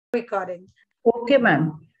Recording. Okay,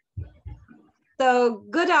 ma'am. So,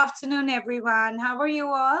 good afternoon, everyone. How are you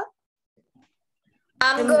all?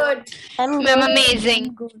 I'm good. I'm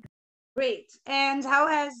amazing. Great. And how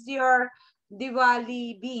has your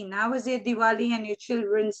Diwali been? How was your Diwali and your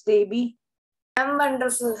Children's Day been? I'm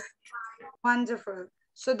wonderful. Wonderful.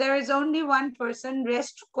 So there is only one person,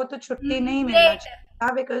 rest ko to chutti nahi milna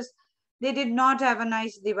chahiye because they did not have a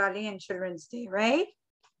nice Diwali and Children's Day, right?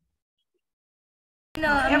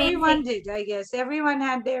 No, everyone did, I guess. Everyone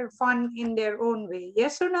had their fun in their own way.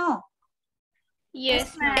 Yes or no?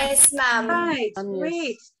 Yes, ma'am. Yes, ma'am. Right,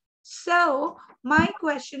 great. So my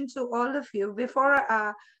question to all of you before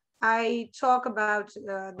I talk about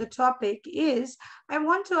the topic is, I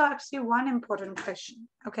want to ask you one important question,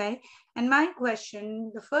 okay? And my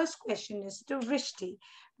question, the first question is to Rishti.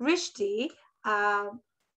 Rishti,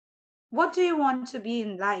 what do you want to be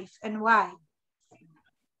in life and why?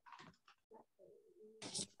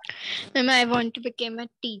 Ma'am, I want to become a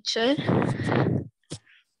teacher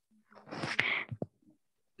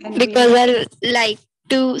And because I like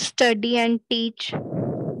to study and teach.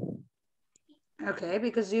 Okay,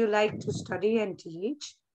 because you like to study and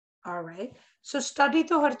teach. All right. So study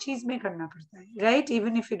to har cheez mein karna padta hai, right?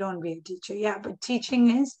 Even if you don't be a teacher. Yeah, but teaching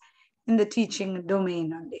is in the teaching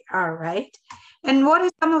domain only. All right. And what are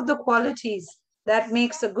some of the qualities that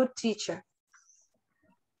makes a good teacher?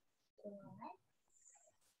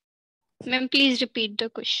 Ma'am, please repeat the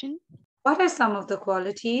question. What are some of the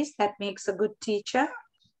qualities that makes a good teacher?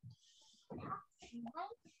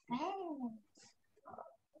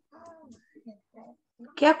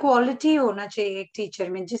 क्या quality होना चाहिए एक teacher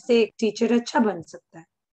में जिससे एक teacher अच्छा बन सकता है?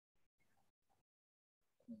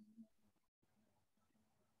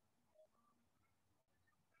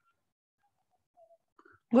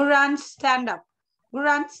 Guran, stand up.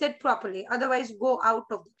 Guran, sit properly. Otherwise, go out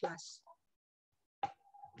of the class.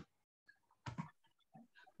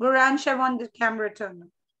 Guran, I want the camera turned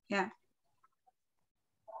on. Yeah.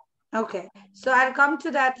 Okay. So I'll come to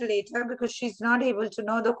that later because she's not able to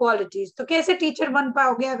know the qualities. तो कैसे teacher बन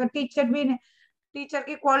पाओगे अगर teacher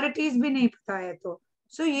की qualities भी नहीं पता है तो?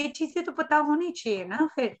 सो ये चीजें तो पता होनी चाहिए ना,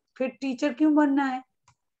 फिर टीचर क्यों बनना है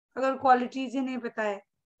अगर क्वालिटीज ही नहीं पता है?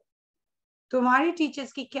 तुम्हारी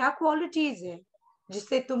टीचर्स की क्या क्वालिटीज है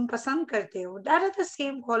जिससे तुम पसंद करते हो? That are the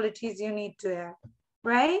same qualities you need to have,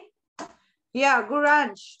 right? Yeah,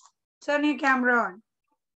 Guranj, turn your camera on.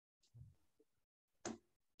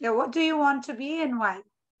 Yeah, what do you want to be and why?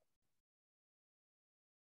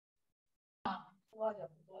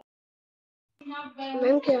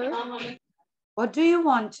 What do you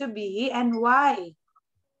want to be and why?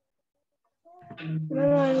 I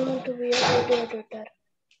want to be a video editor.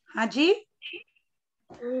 Haji?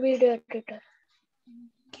 Video editor.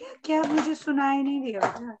 क्या मुझे सुनाई नहीं दिया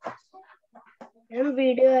बेटा? I'm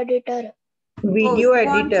video editor. Video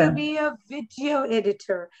editor. Want to be a video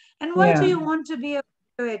editor. And why do you want to be a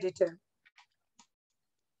video editor?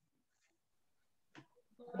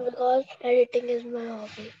 Because editing is my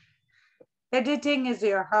hobby. Editing is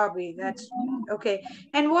your hobby. That's okay.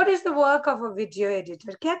 And what is the work of a video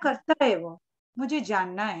editor? क्या करता है वो? मुझे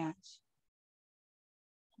जानना है आज.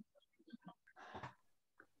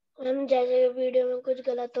 हम जैसे वीडियो में कुछ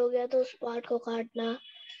गलत हो गया तो उस पार्ट को काटना,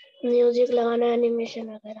 म्यूजिक लगाना, एनिमेशन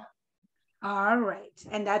वगैरह. All right.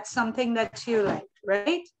 And that's something that you like,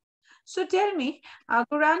 right? So tell me,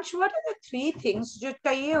 Guransh, what are the 3 things जो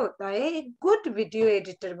चाहिए होता है एक good video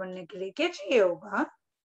editor बनने के लिए? क्या चाहिए होगा?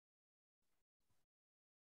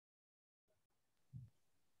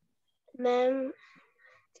 मैम,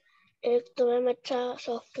 एक तो मैम अच्छा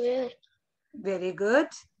सॉफ्टवेयर. Very good.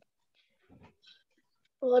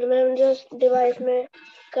 और मैम जो डिवाइस में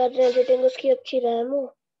कर रहे एडिटिंग उसकी अच्छी रैम हो.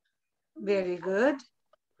 Very good.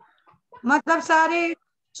 मतलब सारे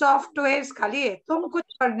सॉफ्टवेयर्स खाली है, तुम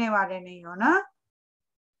कुछ करने वाले नहीं हो ना?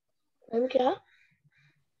 मैम क्या?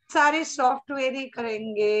 सारे सॉफ्टवेयर ही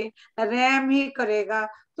करेंगे, रैम ही करेगा,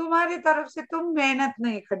 तुम्हारी तरफ से तुम मेहनत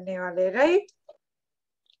नहीं करने वाले, राइट?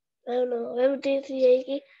 मैम यही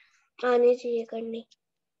कि आनी चाहिए करनी.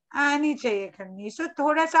 आनी चाहिए करनी. सो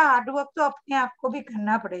थोड़ा सा हार्डवर्क तो अपने आप को भी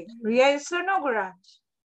करना पड़ेगा. Yes or no, Guranj?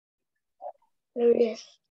 Yes.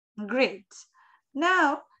 Great.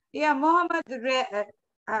 Now, yeah, Mohammed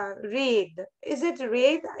Raid. Is it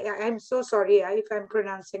Raid? I'm so sorry if I'm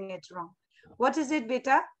pronouncing it wrong. What is it,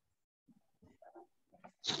 beta?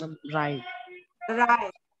 Right.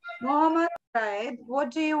 Right. Mohammed Raid,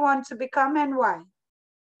 what do you want to become and why?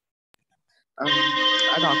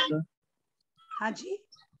 A doctor. Haji?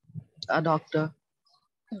 A doctor.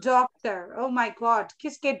 Doctor. Oh my God.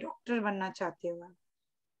 किसके doctor बनना चाहते हो?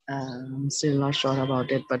 I'm still not sure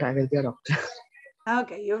about it, but I will be a doctor.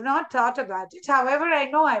 Okay, you've not thought about it. However, I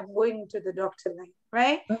know I'm going to the doctor line,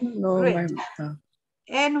 right? No, Great. ma'am.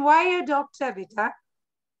 And why a doctor, Beta?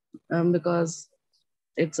 Because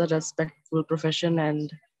it's a respectful profession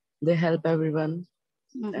and they help everyone.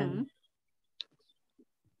 And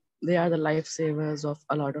they are the lifesavers of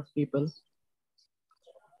a lot of people.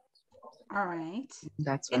 All right.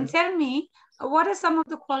 That's why. And tell me, what are some of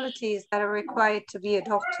the qualities that are required to be a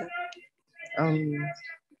doctor?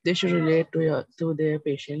 They should relate to their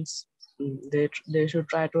patients. They should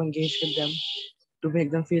try to engage with them to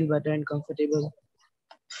make them feel better and comfortable.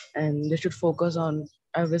 And they should focus on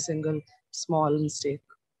every single small mistake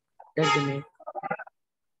that they make.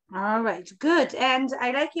 All right, good. And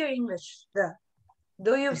I like your English,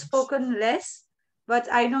 though you've spoken less, but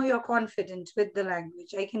I know you're confident with the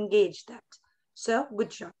language. I can gauge that. So good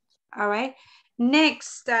job. All right.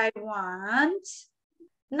 Next, I want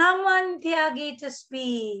Naman Tyagi to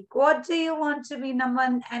speak. What do you want to be,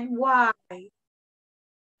 Naman, and why?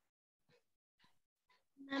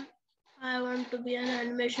 I want to be an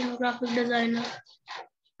animation graphic designer.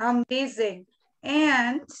 Amazing.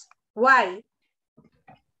 And why?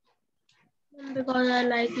 Because I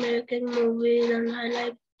like making movies and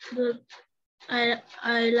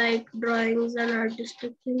I like drawings and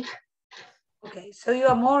artistic things. Okay, so you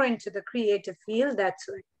are more into the creative field, that's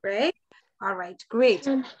right? All right, great.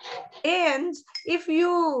 And if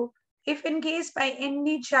in case by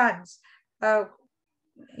any chance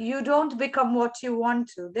you don't become what you want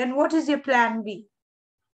to, then what is your plan B?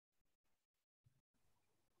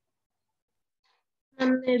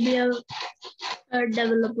 Maybe a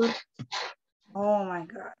developer. Oh my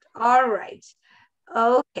God. All right.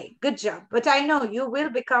 Okay, good job. But I know you will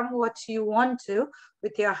become what you want to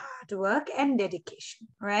with your hard work and dedication,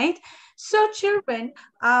 right? So children,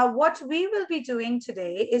 what we will be doing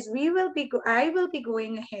today is I will be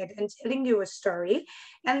going ahead and telling you a story,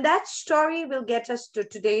 and that story will get us to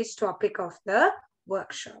today's topic of the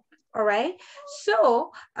workshop. All right.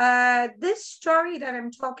 So this story that I'm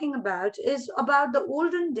talking about is about the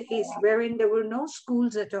olden days wherein there were no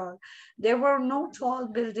schools at all. There were no tall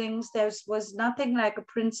buildings. There was nothing like a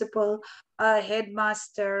principal, a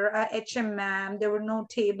headmaster, a HM ma'am. There were no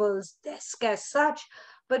tables, desks as such.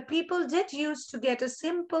 But people did used to get a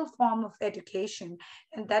simple form of education.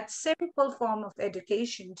 And that simple form of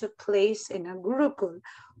education took place in a Gurukul,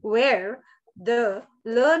 where the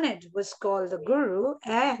learned was called the Guru,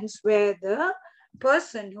 and where the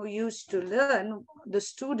person who used to learn, the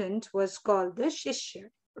student, was called the Shishya,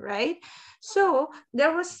 right? So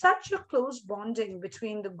there was such a close bonding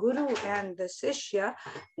between the Guru and the Shishya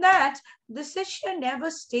that the Shishya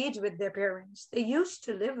never stayed with their parents. They used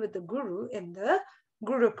to live with the Guru in the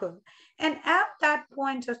Gurukul. And at that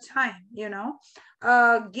point of time,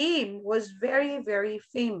 a game was very, very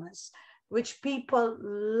famous, which people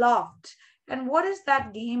loved. And what is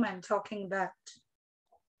that game I'm talking about?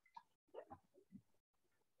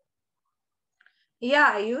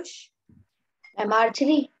 Yeah, Ayush?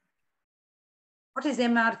 MR3. What is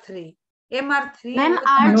MR3? MR3? Ma'am,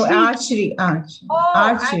 No, archery. archery. Oh,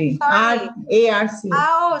 Archery. I'm sorry. ARC.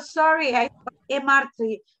 Oh, sorry. I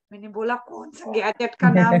MR3. मैंने बोला कौन सा gadget का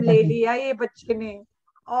नाम ले लिया ये बच्चे ने.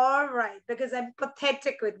 All right, because I'm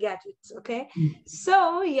pathetic with gadgets, okay?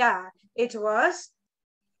 So, yeah, it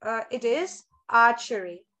is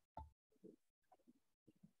archery.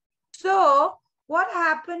 So what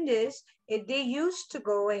happened is they used to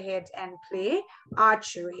go ahead and play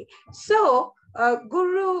archery. So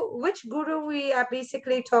which guru we are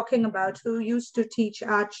basically talking about who used to teach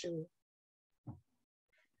archery?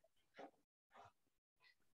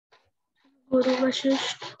 Guru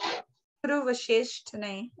Vashisht. Guru Vashisht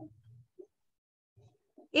नहीं.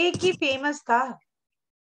 एक ही famous था.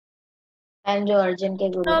 Ma'am जो अर्जुन के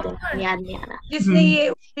गुरु थे याद नहीं आ रहा. जिसने ये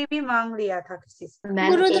उंगली भी मांग लिया था किसी से.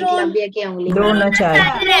 मैम एकलव्य की उंगली.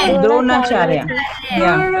 Dronacharya. Guru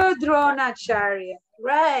Dronacharya.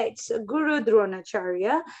 Right. So Guru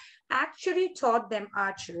Dronacharya actually taught them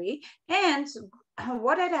archery, and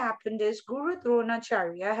what had happened is Guru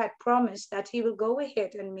Dronacharya had promised that he will go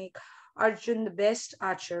ahead and make Arjun the best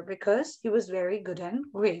archer because he was very good and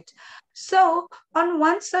great. So on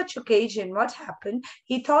one such occasion, what happened?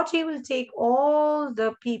 He thought he will take all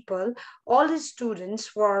the people, all his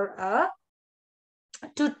students to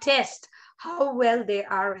test how well they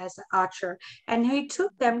are as an archer. And he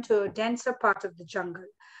took them to a denser part of the jungle.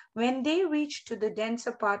 When they reached to the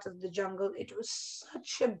denser part of the jungle, it was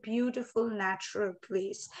such a beautiful natural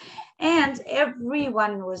place. And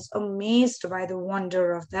everyone was amazed by the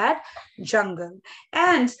wonder of that jungle.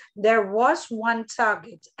 And there was one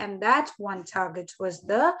target, and that one target was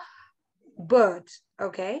the bird,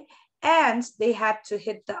 okay? and they had to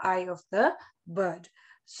hit the eye of the bird.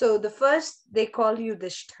 So the first they call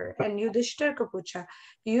Yudhishthir, and Yudhishthir ko pucha,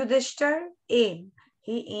 Yudhishthir aim.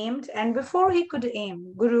 He aimed, and before he could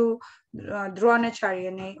aim, Guru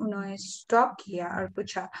Dronacharya ne unhoye stop kiya aur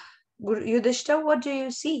pucha, Yudhishthir, what do you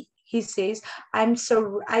see? He says,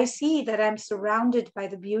 I see that I'm surrounded by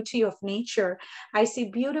the beauty of nature. I see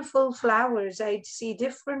beautiful flowers. I see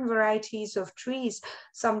different varieties of trees.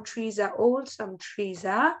 Some trees are old, some trees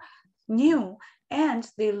are new, and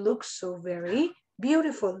they look so very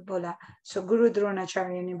beautiful, bola. So Guru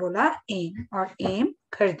Dronacharya ne bola aim, or aim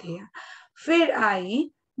kar diya. फिर आई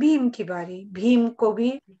भीम की बारी. भीम को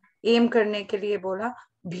भी M करने के लिए बोला.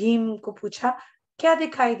 भीम को पूछा क्या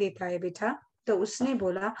दिखाई देता है बेटा? तो उसने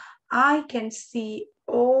बोला I can see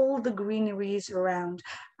all the greeneries around.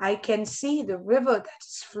 I can see the river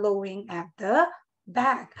that's flowing at the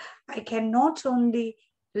back. I can not only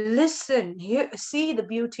listen, see the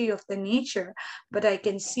beauty of the nature, but I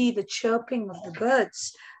can see the chirping of the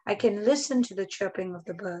birds. I can listen to the chirping of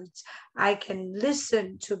the birds. I can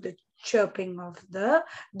listen to the chirping of the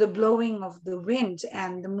blowing of the wind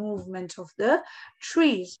and the movement of the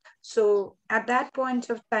trees. So at that point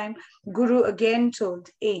of time, Guru again told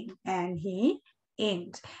aim, and he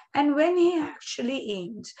aimed. And when he actually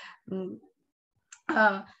aimed,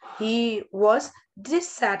 he was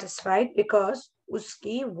dissatisfied because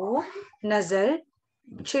uski wo nazar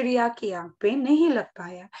चिड़िया की आंख पे नहीं लग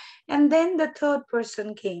पाया. And then the third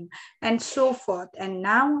person came, and so forth, and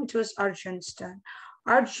now it was Arjun's turn.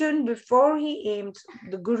 Arjun, before he aimed,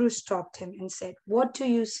 the Guru stopped him and said, what do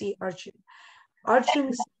you see, Arjun?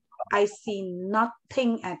 Arjun said, I see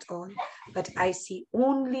nothing at all, but I see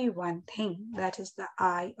only one thing, that is the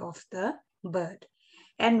eye of the bird.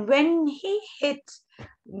 And when he hit,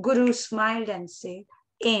 Guru smiled and said,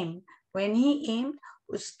 aim. When he aimed,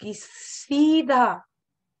 uski seedha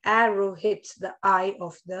arrow hits the eye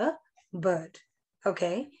of the bird.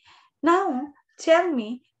 Okay. Now tell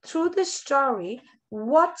me, through this story,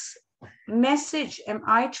 what message am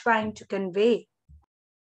I trying to convey?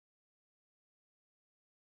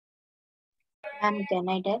 Ma'am, can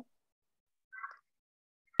I tell?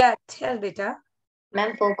 Yeah, tell beta.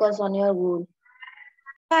 Ma'am, focus on your goal.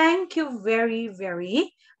 Thank you very,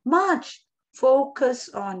 very much. Focus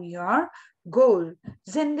on your goal.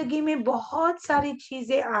 जिंदगी में बहुत सारी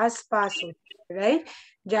चीजें आसपास होती है, right?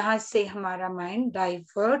 जहां से हमारा mind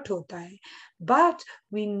divert होता है. But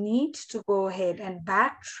we need to go ahead and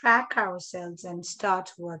backtrack ourselves and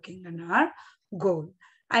start working on our goal.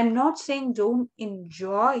 I'm not saying don't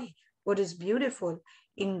enjoy what is beautiful.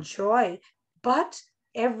 Enjoy, but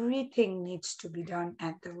everything needs to be done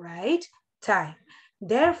at the right time.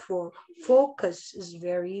 Therefore, focus is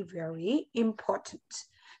very, very important.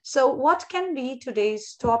 So what can be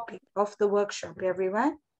today's topic of the workshop,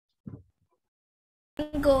 everyone?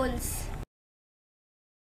 Goals.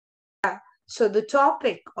 So the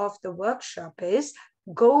topic of the workshop is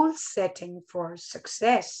goal setting for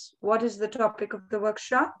success. What is the topic of the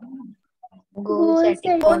workshop? Goal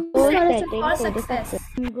setting for success.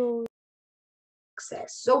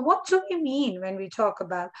 Success. So what do we mean when we talk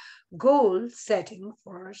about goal setting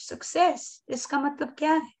for success? इसका मतलब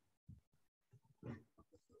क्या है?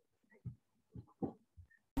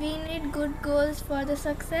 We need good goals for the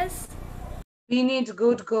success. We need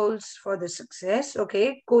good goals for the success.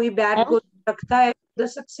 Okay. कोई bad goal रखता है the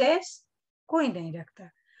success? कोई नहीं रखता.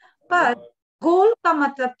 But goal का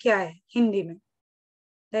मतलब क्या है हिंदी में?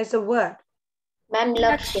 There's a word. Ma'am,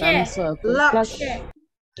 लक्ष्य. लक्ष्य.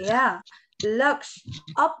 Yeah. लक्ष्य.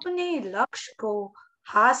 अपने लक्ष्य को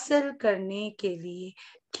हासिल करने के लिए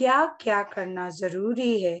क्या क्या करना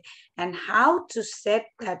जरूरी है, and how to set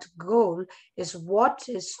that goal is what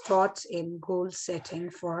is taught in goal setting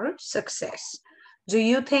for success. Do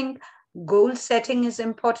you think goal setting is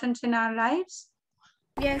important in our lives?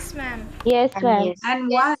 Yes, ma'am. Yes, ma'am. And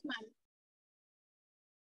why?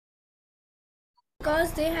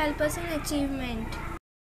 Because they help us in achievement.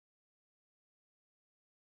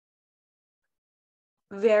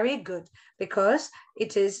 Very good, because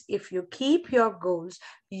it is, if you keep your goals,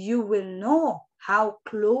 you will know how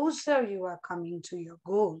closer you are coming to your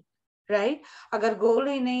goal, right? अगर गोल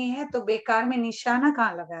ही नहीं है तो बेकार में निशाना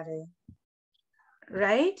कहाँ लगा रहे,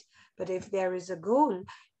 right? But if there is a goal,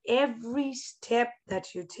 every step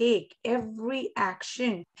that you take, every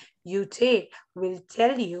action you take will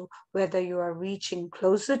tell you whether you are reaching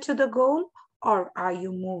closer to the goal or are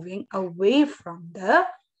you moving away from the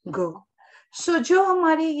goal. So जो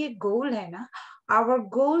हमारे ये goal है ना, our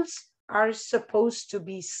goals are supposed to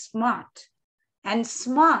be SMART, and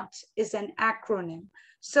SMART is an acronym.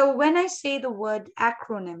 So when I say the word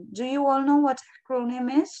acronym, do you all know what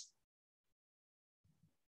acronym is?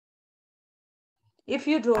 If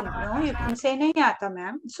you don't know, you can say nahi aata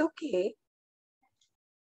ma'am. It's okay.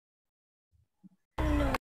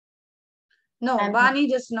 No, Bani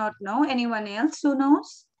does not know. Anyone else who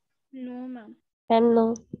knows? No, ma'am.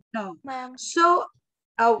 No. No. Ma'am. So,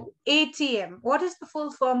 ATM. What is the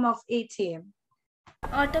full form of ATM?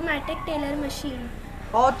 Automatic teller machine.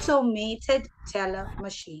 Automated teller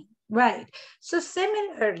machine. Right. So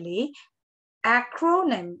similarly,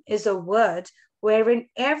 acronym is a word wherein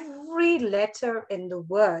every letter in the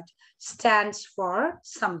word stands for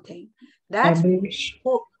something. That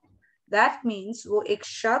means वो एक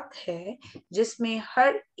शब्द है जिसमें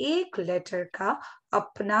हर एक letter का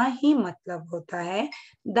अपना ही मतलब होता है.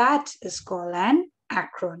 That is called an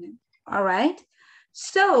acronym. All right.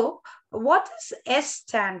 So what does S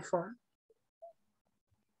stand for?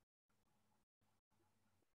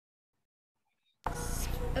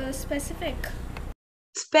 Specific.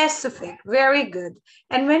 Specific. Very good.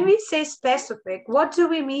 And when we say specific, what do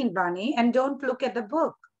we mean, Bani? And don't look at the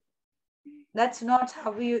book. That's not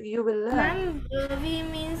how you will learn. Ma'am, we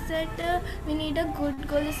means that we need a good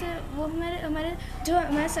goal. जैसे वो हमारे जो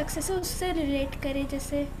हमारा success है उससे relate करे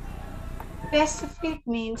जैसे. Specific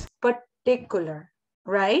means particular,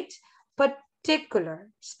 right? Particular.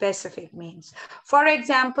 Specific means. For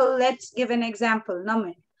example, let's give an example.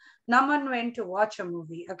 Naman went to watch a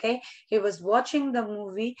movie, okay? He was watching the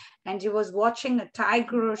movie and he was watching a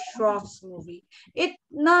Tiger Shroff's movie.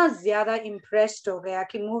 इतना ज़्यादा impressed हो गया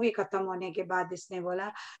कि movie खत्म होने के बाद इसने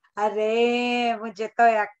बोला, अरे मुझे तो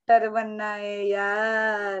एक्टर बनना है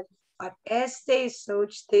यार. और ऐसे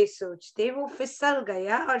सोचते सोचते वो फिसल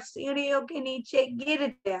गया और सीढ़ियों के नीचे गिर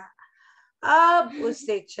गया. अब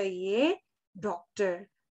उसे चाहिए डॉक्टर,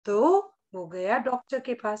 तो वो गया डॉक्टर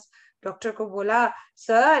के पास. डॉक्टर को बोला,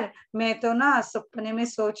 सर मैं तो ना सपने में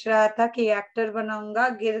सोच रहा था कि एक्टर बनाऊंगा,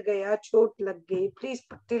 गिर गया, चोट लग गई, प्लीज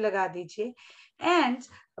पट्टी लगा दीजिए. एंड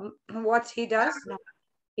व्हाट ही डज,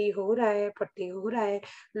 पट्टी हो रहा है, पट्टी हो रहा है,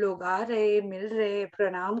 लोग आ रहे, मिल रहे,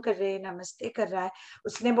 प्रणाम कर रहे, नमस्ते कर रहा है.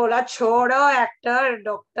 उसने बोला, छोड़ो एक्टर,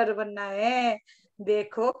 डॉक्टर बनना है.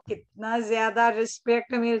 देखो कितना ज्यादा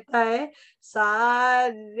रिस्पेक्ट मिलता है,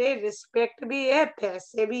 सारे रिस्पेक्ट भी है,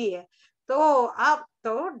 पैसे भी है, तो अब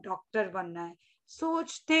तो डॉक्टर बनना है.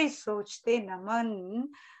 सोचते सोचते नमन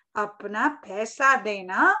अपना पैसा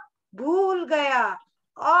देना भूल गया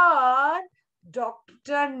और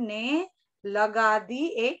डॉक्टर ने लगा दी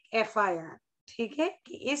एक FIR, ठीक है,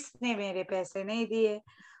 कि इसने मेरे पैसे नहीं दिए.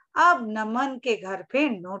 अब नमन के घर पे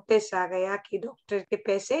नोटिस आ गया कि डॉक्टर के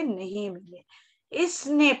पैसे नहीं मिले.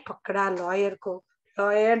 इसने पकड़ा लॉयर को.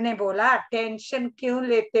 लॉयर ने बोला, टेंशन क्यों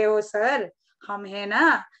लेते हो सर, हम है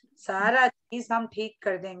ना, सारा चीज हम ठीक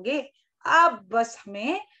कर देंगे, आप बस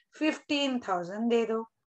हमें 15,000 दे दो.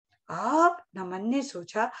 अब नमन ने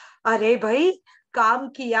सोचा, अरे भाई काम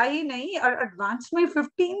किया ही नहीं और एडवांस में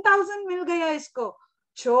 15,000 मिल गया इसको.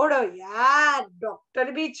 छोड़ो यार,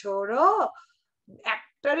 डॉक्टर भी छोड़ो,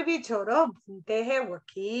 एक्टर भी छोड़ो, बनते हैं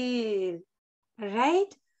वकील.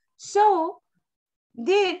 Right. So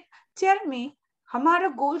then tell me, हमारा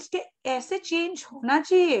गोल्स के ऐसे चेंज होना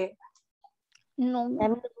चाहिए? No.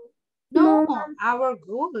 No, our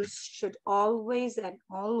goals should always and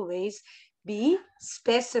always be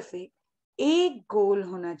specific. एक गोल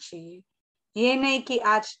होना चाहिए. ये नहीं कि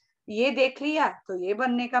आज ये देख लिया तो ये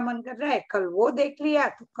बनने का मन कर रहा है, कल वो देख लिया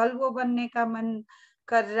तो कल वो बनने का मन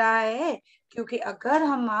कर रहा है. क्योंकि अगर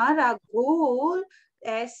हमारा गोल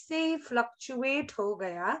ऐसे ही फ्लक्चुएट हो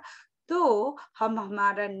गया तो हम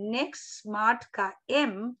हमारा नेक्स्ट स्मार्ट का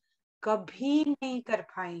M कभी नहीं कर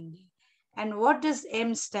पाएंगे. And what does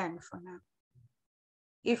M stand for now?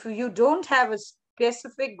 If you don't have a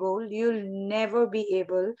specific goal, you'll never be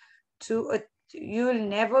able to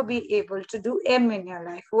do M in your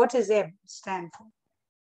life. What does M stand for?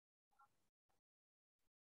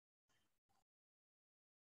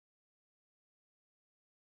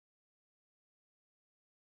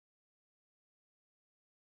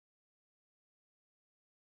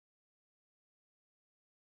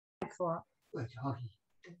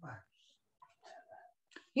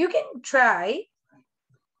 You can try.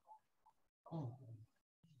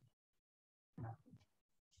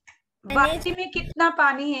 बाल्टी में कितना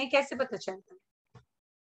पानी है कैसे पता चलता है?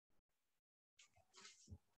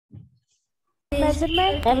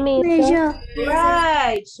 Measure.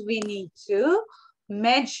 Right. We need to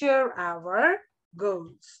measure our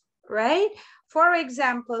goals, right? For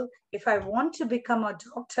example, if I want to become a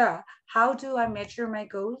doctor, how do I measure my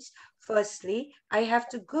goals? Firstly, I have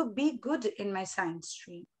to be good in my science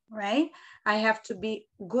stream. right? I have to be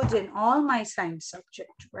good in all my science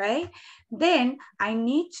subject, right? Then I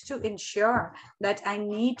need to ensure that I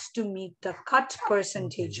need to meet the cut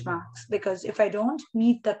percentage marks, because if I don't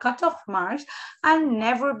meet the cutoff marks, I'll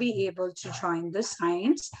never be able to join the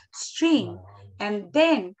science stream. And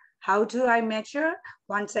then how do I measure?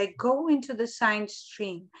 Once I go into the science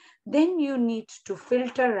stream, then you need to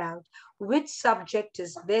filter out which subject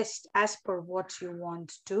is best as per what you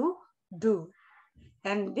want to do.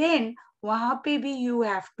 And then wahan pe bhi you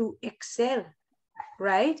have to excel,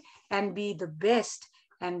 right? And be the best.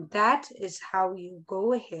 And that is how you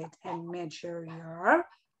go ahead and measure your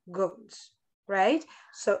goals, right?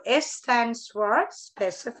 So S stands for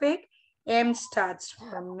specific, M stands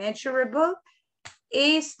for measurable,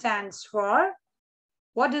 A stands for,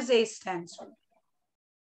 what does A stands for?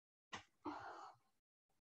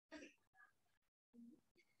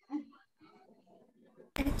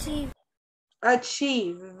 Achieve.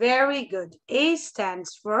 Achieve. Very good. A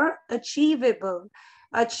stands for achievable.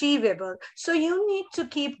 Achievable. So you need to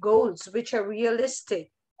keep goals which are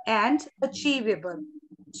realistic and achievable.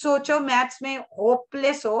 सोचो maths में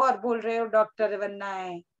hopeless हो और बोल रहे हो doctor बनना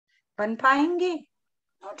है, बन पाएंगे?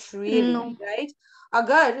 Not really, No. right?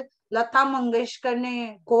 अगर लता मंगेशकर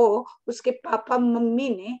ने को उसके पापा मम्मी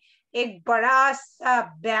ने एक बड़ा सा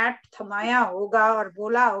बैट थमाया होगा और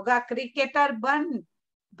बोला होगा क्रिकेटर बन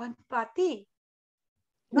पाती?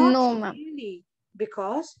 Not No, ma'am. really,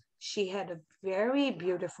 because she had a very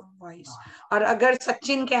beautiful voice. और अगर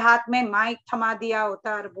सचिन के हाथ में माइक थमा दिया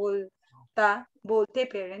होता और बोलते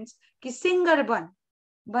पेरेंट्स कि सिंगर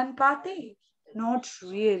बन पाते? Not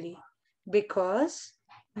really, because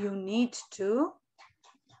you need to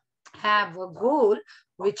have a goal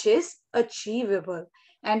which is achievable.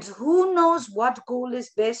 And who knows what goal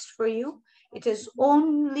is best for you? It is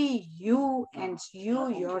only you and you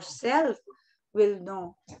yourself will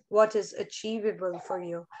know what is achievable for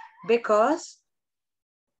you, because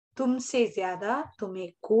तुमसे ज्यादा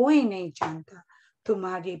तुम्हें कोई नहीं जानता.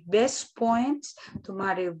 तुम्हारे best points,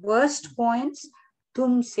 तुम्हारे worst points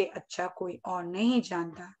तुमसे अच्छा कोई और नहीं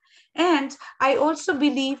जानता. एंड आई ऑल्सो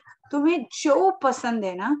बिलीव तुम्हें जो पसंद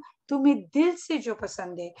है ना, तुम्हें दिल से जो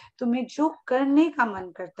पसंद है, तुम्हें जो करने का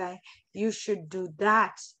मन करता है, you should do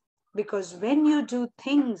that. Because when you do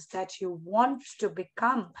things that you want to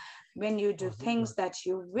become, when you do things that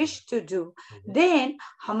you wish to do, then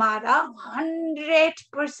हमारा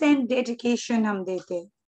 100% dedication हम देते.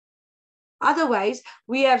 Otherwise,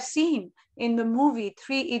 we have seen in the movie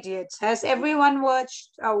Three Idiots. Has everyone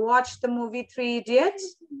watched the movie Three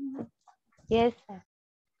Idiots? Yes, sir.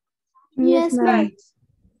 Yes, ma'am. Right.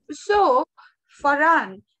 So,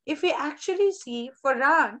 Farhan, if we actually see,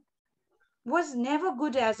 Farhan was never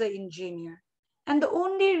good as an engineer. And the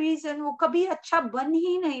only reason वो कभी अच्छा बन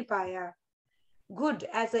ही नहीं पाया good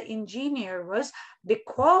as an engineer was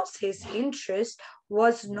because his interest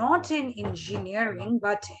was not in engineering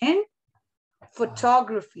but in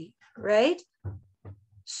photography, right?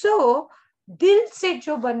 So, दिल से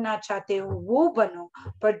जो बनना चाहते हो वो बनो,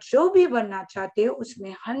 पर जो भी बनना चाहते हो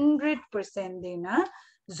उसमें 100% देना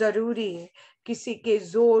जरूरी है. किसी के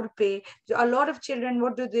जोर पे, a lot of children,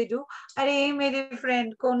 what do? अरे मेरे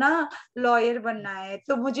फ्रेंड को ना लॉयर बनना है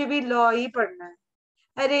तो मुझे भी लॉ ही पढ़ना है.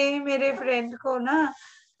 अरे मेरे फ्रेंड को ना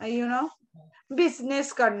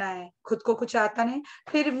बिजनेस करना है, खुद को कुछ आता नहीं,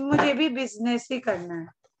 फिर मुझे भी बिजनेस ही करना है.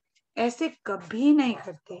 ऐसे कभी नहीं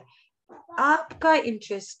करते. आपका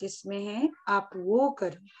इंटरेस्ट किसमें है आप वो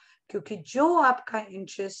करो, क्योंकि जो आपका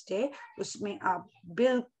इंटरेस्ट है उसमें आप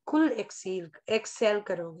बिल्कुल एक्सेल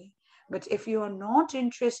करोगे. But if you are not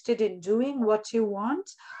interested in doing what you want,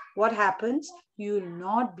 what happens? You will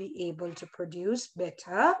not be able to produce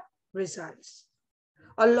better results.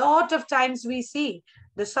 A lot of times we see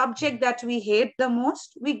the subject that we hate the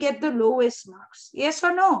most, we get the lowest marks. Yes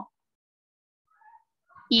or no?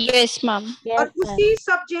 Yes, ma'am. और उसी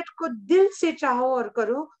subject को दिल से चाहो और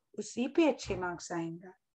करो, उसी पे अच्छे मार्क्स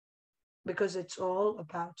आएंगे. Because it's all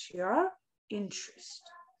about your interest.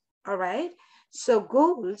 All right. So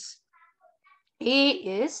goals.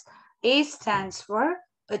 A stands for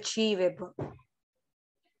achievable.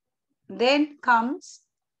 Then comes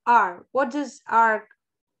R. What does R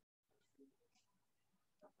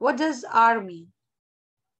mean?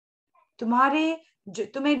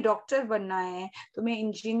 तुम्हें डॉक्टर बनना है, तुम्हें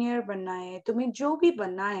इंजीनियर बनना है, तुम्हें जो भी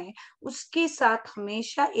बनना है, उसके साथ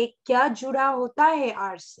हमेशा एक क्या जुड़ा होता है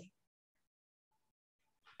आर से?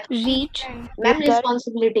 Reach. Ma'am,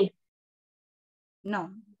 responsibility. No.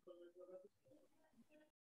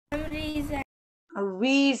 Reason. A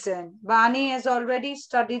reason. Vani has already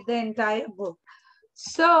studied the entire book.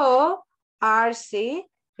 So, R से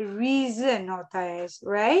reason होता है,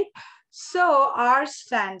 right? So R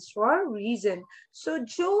stands for reason. So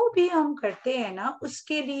जो भी हम करते हैं ना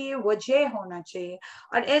उसके लिए वजह होना चाहिए,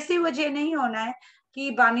 और ऐसी वजह नहीं होना है कि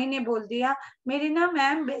बानी ने बोल दिया मेरी ना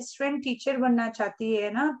मैम बेस्ट फ्रेंड टीचर बनना चाहती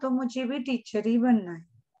है ना तो मुझे भी टीचर ही बनना है.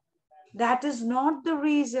 That is not the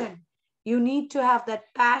reason. You need to have that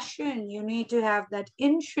passion. You need to have that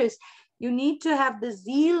interest. You need to have the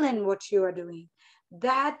zeal in what you are doing.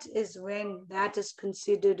 That is when that is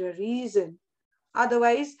considered a reason.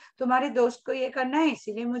 Otherwise, तुम्हारे दोस्त को ये करना है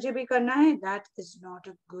इसीलिए मुझे भी करना है. That is not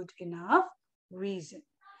a good enough reason.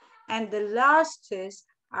 And the last is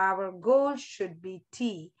our goal should be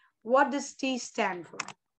T. What does T stand for?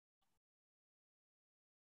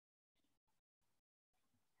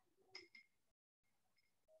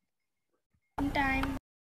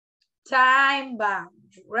 Time bound,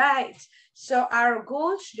 right? So our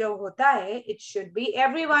goals जो होता है, it should be,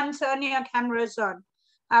 everyone turn your cameras on.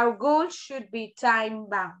 Our goal should be time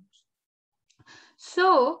bound.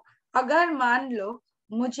 So अगर मान लो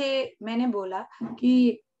मैंने बोला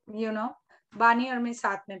कि बानी और मैं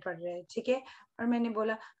साथ में पढ़ रहे हैं, ठीक है, और मैंने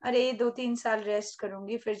बोला अरे 2-3 साल रेस्ट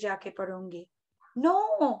करूंगी फिर जाके पढ़ूंगी.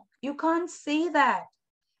 No, you can't say that,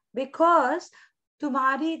 because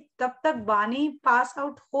तुम्हारी तब तक बानी पास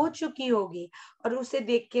आउट हो चुकी होगी और उसे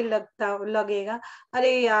देख के लगेगा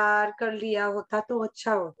अरे यार कर लिया होता तो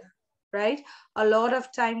अच्छा होता, right? A lot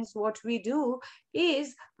of times what we do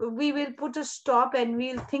is we will put a stop and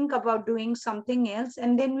we'll think about doing something else,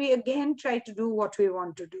 and then we again try to do what we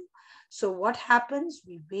want to do. So what happens?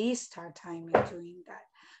 We waste our time in doing that.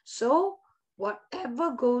 So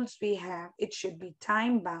whatever goals we have, it should be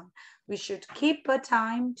time bound. We should keep a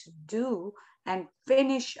time to do and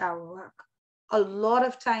finish our work. A lot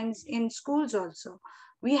of times in schools also,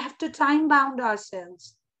 we have to time bound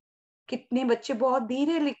ourselves. कितने बच्चे बहुत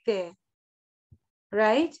धीरे लिखते हैं,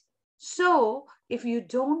 right? So if you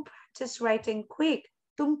don't practice writing quick,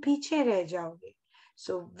 तुम पीछे रह जाओगे.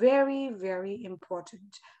 So very, very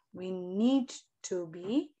important. We need to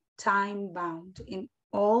be time bound in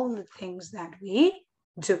all the things that we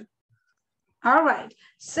do. All right,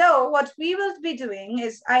 so what we will be doing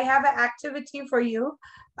is I have an activity for you.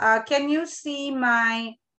 Can you see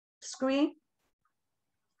my screen?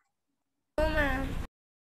 No, ma'am.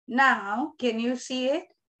 Now, can you see it?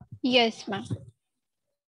 Yes, ma'am.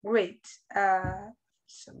 Great.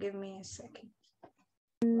 So give me a second.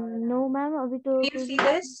 No, ma'am. अभी तो Can you see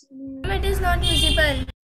this? It is not visible.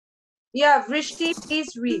 Yeah, Vrishti,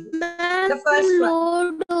 please read the first one.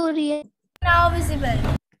 Load हो रही है. Now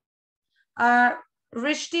visible.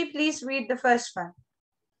 Vrishti, please read the first one.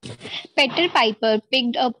 Peter Piper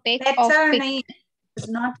picked a peck of Petter nahi, it's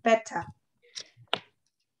not Petter.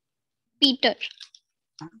 Peter.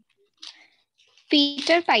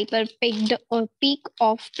 Peter Piper picked a peck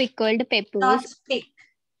of pickled peppers. Not pick.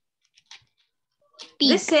 Peak.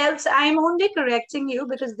 This helps. I'm only correcting you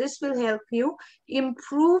because this will help you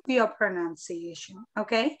improve your pronunciation.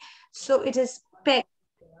 Okay. So it is peck.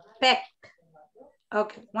 Peck.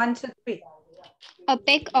 Okay. 1, 2, 3. A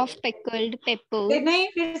peck of pickled peppers. नहीं,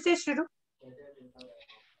 फिर से शुरू.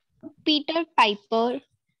 Peter Piper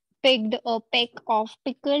picked a peck of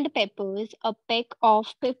pickled peppers. A peck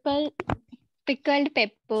of pickled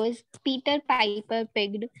peppers. Peter Piper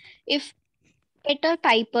picked. If Peter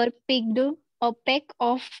Piper picked a peck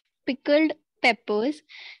of pickled peppers,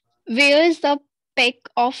 where's the peck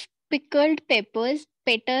of pickled peppers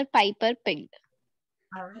Peter Piper picked?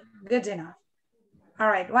 All right. Good enough. All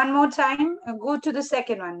right. One more time. Go to the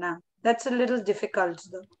second one now. That's a little difficult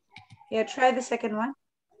though. Yeah, try the second one.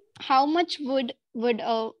 How much wood would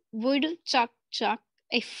a woodchuck chuck?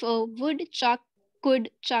 If a woodchuck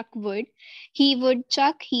could chuck wood, he would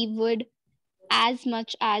chuck wood as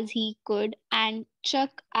much as he could and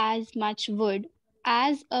chuck as much wood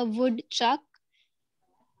as a woodchuck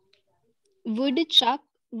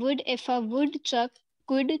would if a woodchuck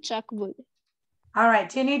could chuck wood. All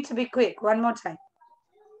right. You need to be quick. One more time.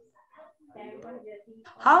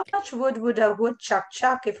 How much wood would a woodchuck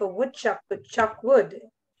chuck if a woodchuck could chuck wood?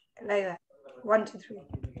 Like that. 1, 2, 3.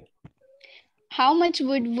 How much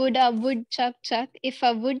wood would a woodchuck chuck if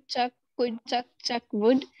a woodchuck could chuck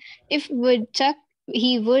wood? If woodchuck,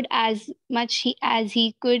 he would as much as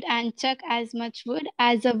he could and chuck as much wood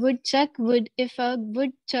as a woodchuck would if a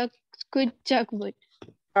woodchuck could chuck wood.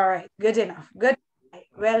 All right, good enough. Good.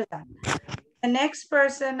 Well done. The next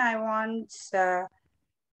person I want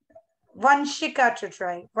Vanshika to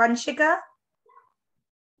try. Vanshika?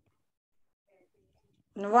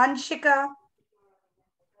 Vanshika?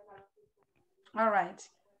 All right.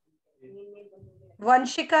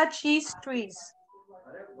 Vanshika, cheese trees.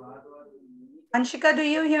 Anshika, do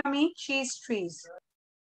you hear me? Cheese trees.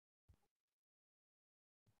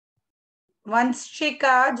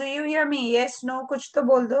 Vanshika, do you hear me? Yes, no, kuch to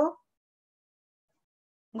bol do.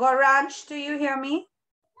 Gauransh, do you hear me?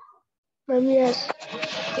 Ma'am, yes.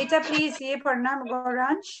 Beta, please, ye padna,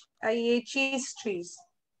 Gauransh. Ye cheese trees.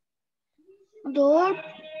 दो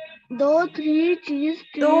 3 cheese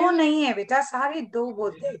दो trees. नहीं है बेटा, सारे दो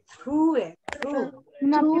बोलते हैं. Through है, through.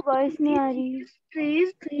 आपकी वॉइस नहीं आ रही.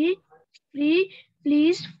 Trees, three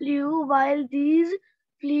fleas flew while these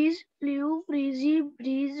fleas flew.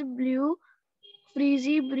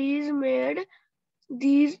 Freezy breeze made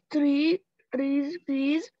these three trees.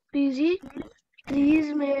 Freezy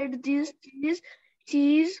trees made these trees.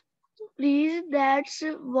 Cheese, please. That's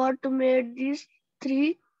what made these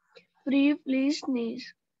three free fleas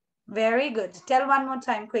sneeze. Very good. Tell one more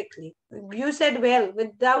time quickly. You said well,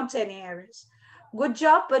 without any errors. Good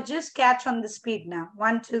job, but just catch on the speed now.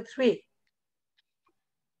 1, 2, 3.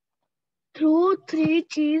 Through 3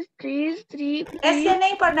 cheese trees, 3 ऐसे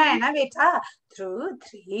नहीं पढ़ना है ना बेटा. Through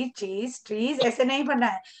 3 cheese trees. ऐसे नहीं पढ़ना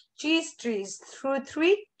है. Cheese trees. Through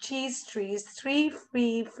 3 cheese trees. 3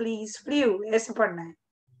 free fleas flew. ऐसे पढ़ना है.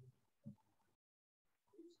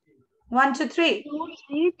 1, 2, 3. Through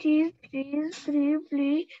 3 cheese trees,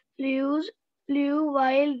 3 flew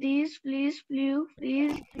while these fleas flew.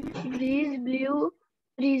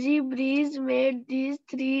 Breezy breeze made these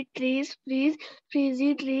 3 trees freeze.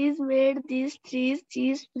 Freezy trees made these trees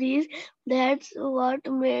cheese freeze. That's what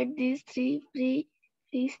made these 3 free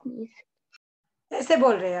sneeze. ऐसे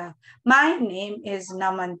बोल रहे हैं. My name is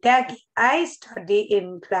Naman Tyagi. I study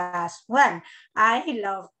in class 1. I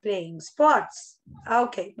love playing sports.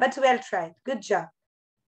 Okay, but well tried. Good job.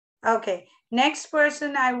 Okay, next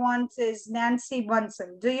person I want is Nancy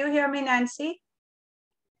Bansal. Do you hear me, Nancy?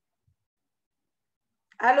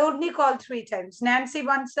 I'll only call 3 times. Nancy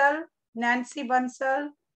Bansal, Nancy Bansal,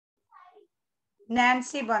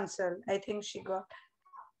 Nancy Bansal. I think she got.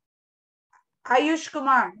 Ayush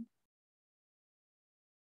Kumar.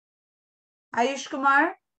 Ayush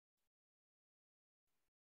Kumar.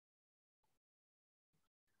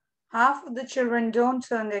 Half of the children don't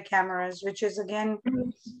turn their cameras, which is again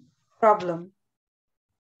problem.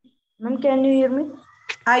 Ma'am, can you hear me?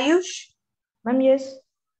 Ayush? Ma'am, yes.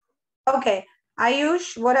 Okay.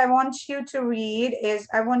 Ayush, what I want you to read is,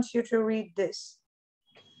 I want you to read this.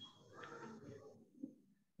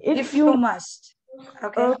 If you must.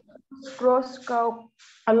 Okay. Cross cow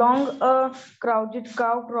along a crowded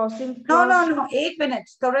cow crossing. No. 8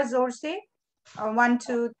 minutes. Thoda zor se. 1,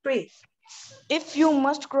 2, 3. If you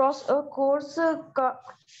must cross a course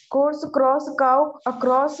cross cow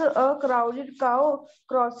across a crowded cow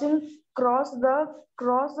cross the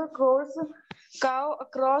course cow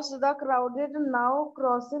across the crowded now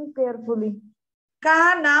crossing carefully.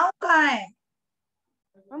 कहाँ now कहाँ है?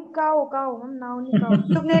 हम cow हम now नहीं cow.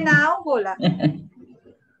 तुमने now बोला.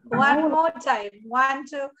 One more time. 1,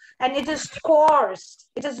 2. And it is course.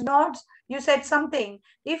 It is not, you said something.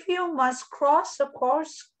 If you must cross a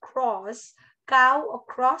course, cross cow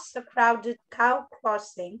across the crowded cow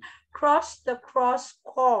crossing, cross the cross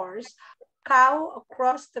course, cow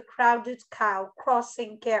across the crowded cow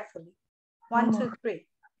crossing carefully. 1, 2, 3.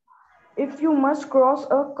 If you must cross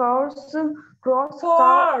a course, cross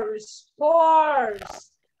course.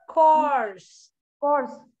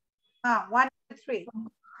 1, 2, 3.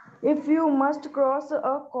 If you must cross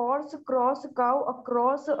a course, cross cow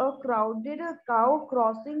across a crowded cow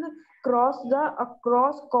crossing, cross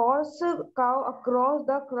course cow across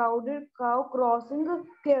the crowded cow crossing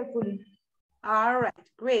carefully. All right,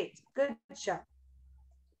 great, good job.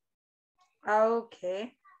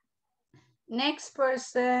 Okay. Next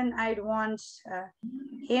person I'd want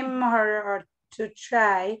him or her to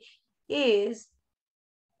try is,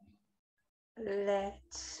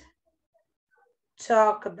 let's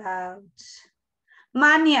talk about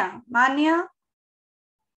Manya. Manya?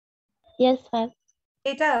 Yes, ma'am.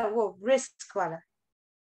 Beta, वो brisk वाला.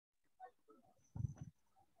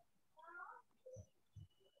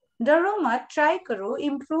 डरो मत, try करो,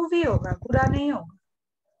 improve ही होगा, बुरा नहीं होगा.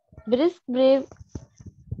 Brisk brave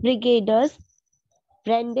brigaders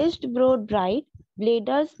brandished broad bright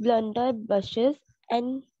bladers, blunder bushes,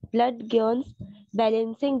 and blood guns,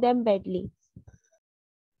 balancing them badly.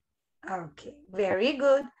 Okay, very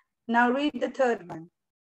good. Now read the third one.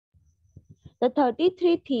 The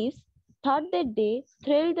 33 thieves thought that they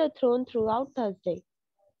thrilled the throne throughout Thursday.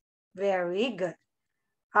 Very good.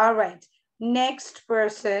 All right. Next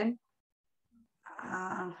person.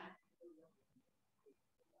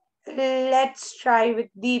 Let's try with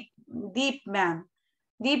Deep ma'am.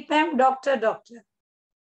 Deep ma'am, doctor.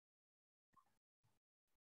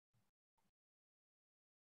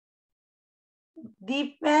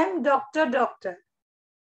 Deep ma'am, doctor, doctor.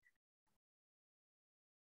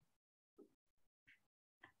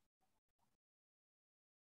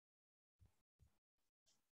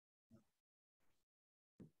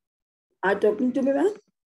 Are you talking to me, ma'am?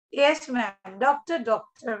 Yes, ma'am. Doctor,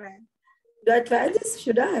 doctor, ma'am. Do I try this?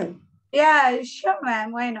 Should I? Yeah, sure,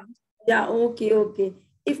 ma'am. Why not? Yeah, okay.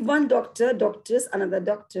 If one doctor doctors another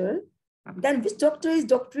doctor, then which doctor is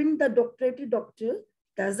doctoring the doctorated doctor?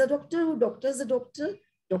 That's the doctor who doctors the doctor.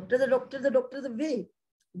 Doctor the doctor, the doctor the way.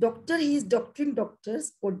 Doctor, he is doctoring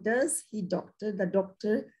doctors, or does he doctor the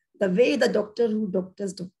doctor the way the doctor who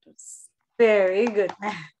doctors doctors? Very good,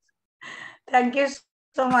 ma'am. Thank you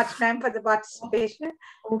so much, ma'am, for the participation.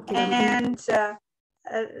 Okay. And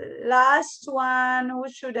last one, who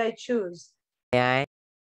should I choose? May I?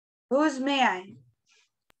 Who's may I?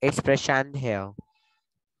 It's Prashant here.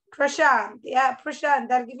 Prashant. Yeah,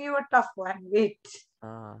 Prashant, I'll give you a tough one. Wait.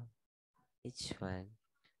 Which one?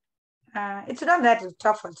 It's not that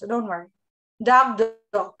tough one, so don't worry. Dark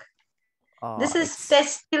dog. This is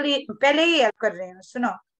pestilential.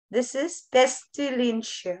 This is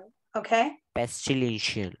pestilential. Okay?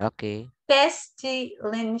 Pestilential. Okay.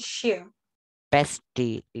 Pestilential.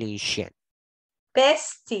 Pestilential.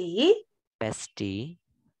 Pesti.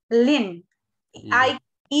 Lin. I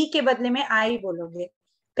के बदले में I बोलोगे.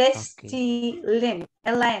 Pestilin.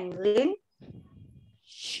 L-I-N. Lin.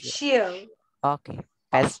 Shield. Okay.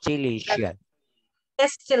 Pestilential.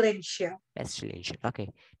 Pestilential. Pestilential. Okay.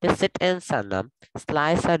 To sit in Sanam,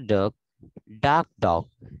 slice a dark dog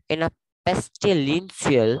in a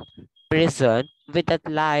pestilential prison with a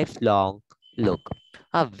lifelong look,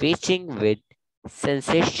 awaiting with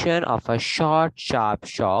sensation of a short, sharp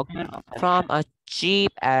shock from a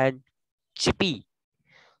cheap and chippy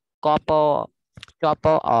chopper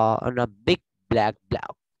on a big black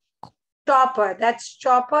block. Chopper. That's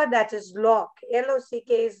chopper. That is lock.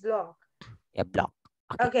 L-O-C-K is lock. A block.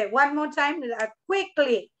 Okay, one more time,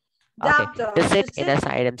 quickly. Dark dog. To sit in a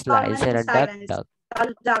silent slice in a dark dog.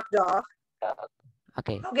 Dark dog.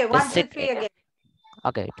 Okay. Okay, 1, 2, 3 again.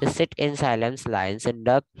 Okay, to sit in silence lines in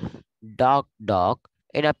dark dog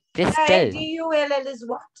in a pistol. D-U-L-L is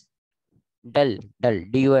what? Dull,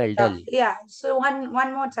 D-U-L, dull. Yeah, so one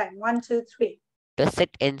more time. 1, 2, 3. To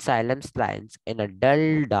sit in silence lines in a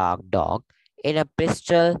dull dark dog in a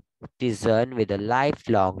pistol prison with a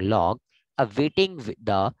lifelong lock, awaiting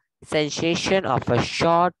the sensation of a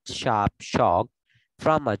short, sharp shock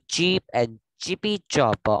from a cheap and chippy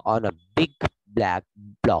chopper on a big black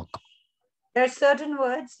block. There are certain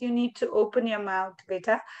words you need to open your mouth,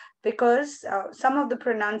 beta, because some of the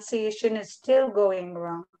pronunciation is still going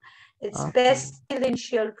wrong. It's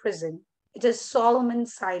pestilential prison. It is Solomon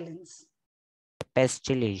silence.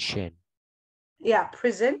 Pestilential. Yeah,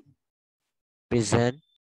 prison. Prison.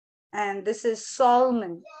 And this is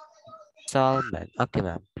Solomon. Solomon. Okay,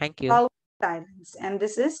 ma'am. Thank you. Solomon silence. And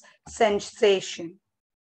this is sensation.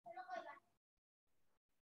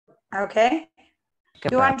 Okay.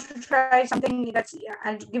 You want to try something that's,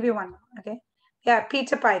 I'll give you one. Okay. Yeah,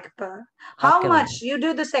 Peter Piper. How much? You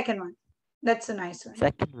do the second one. That's a nice one.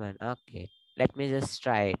 Second one. Okay. Let me just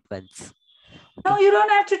try it once. No, you don't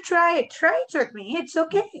have to try it. Try it with me. It's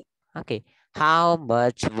okay. Okay. How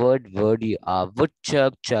much wood would a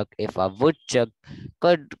woodchuck chuck if a woodchuck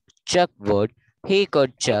could chuck wood? He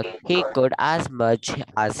could as much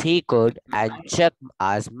as he could and chuck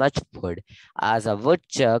as much wood as a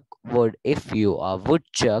woodchuck would if a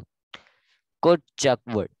woodchuck could chuck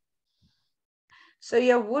wood. So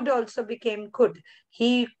your wood also became could.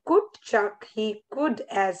 He could chuck, he could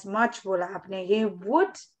as much bola aapne. He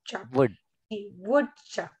would chuck. He would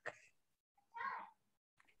chuck.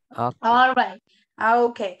 Okay. All right.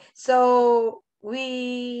 Okay. So do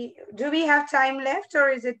we have time left or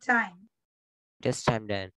is it time? Just time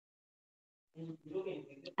then.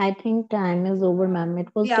 I think time is over, ma'am. It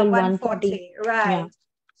was till 1:40. Right. Yeah.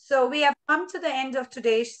 So we have come to the end of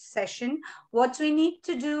today's session. What we need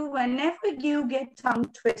to do whenever you get tongue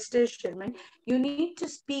twisted, children, you need to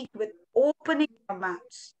speak with opening your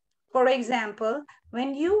mouth. For example,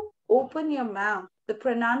 when you open your mouth, the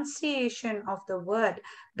pronunciation of the word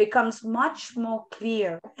becomes much more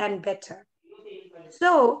clear and better.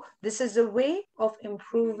 So this is a way of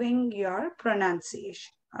improving your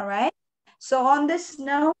pronunciation. All right. So on this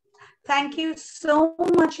note, thank you so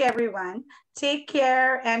much, everyone. Take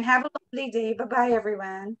care and have a lovely day. Bye-bye,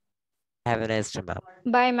 everyone. Have a nice day, ma'am.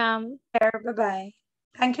 Bye, ma'am. Bye-bye.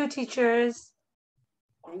 Thank you, teachers.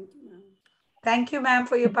 Thank you, ma'am. Thank you, ma'am,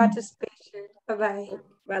 for your participation. Bye-bye.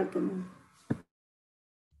 Welcome.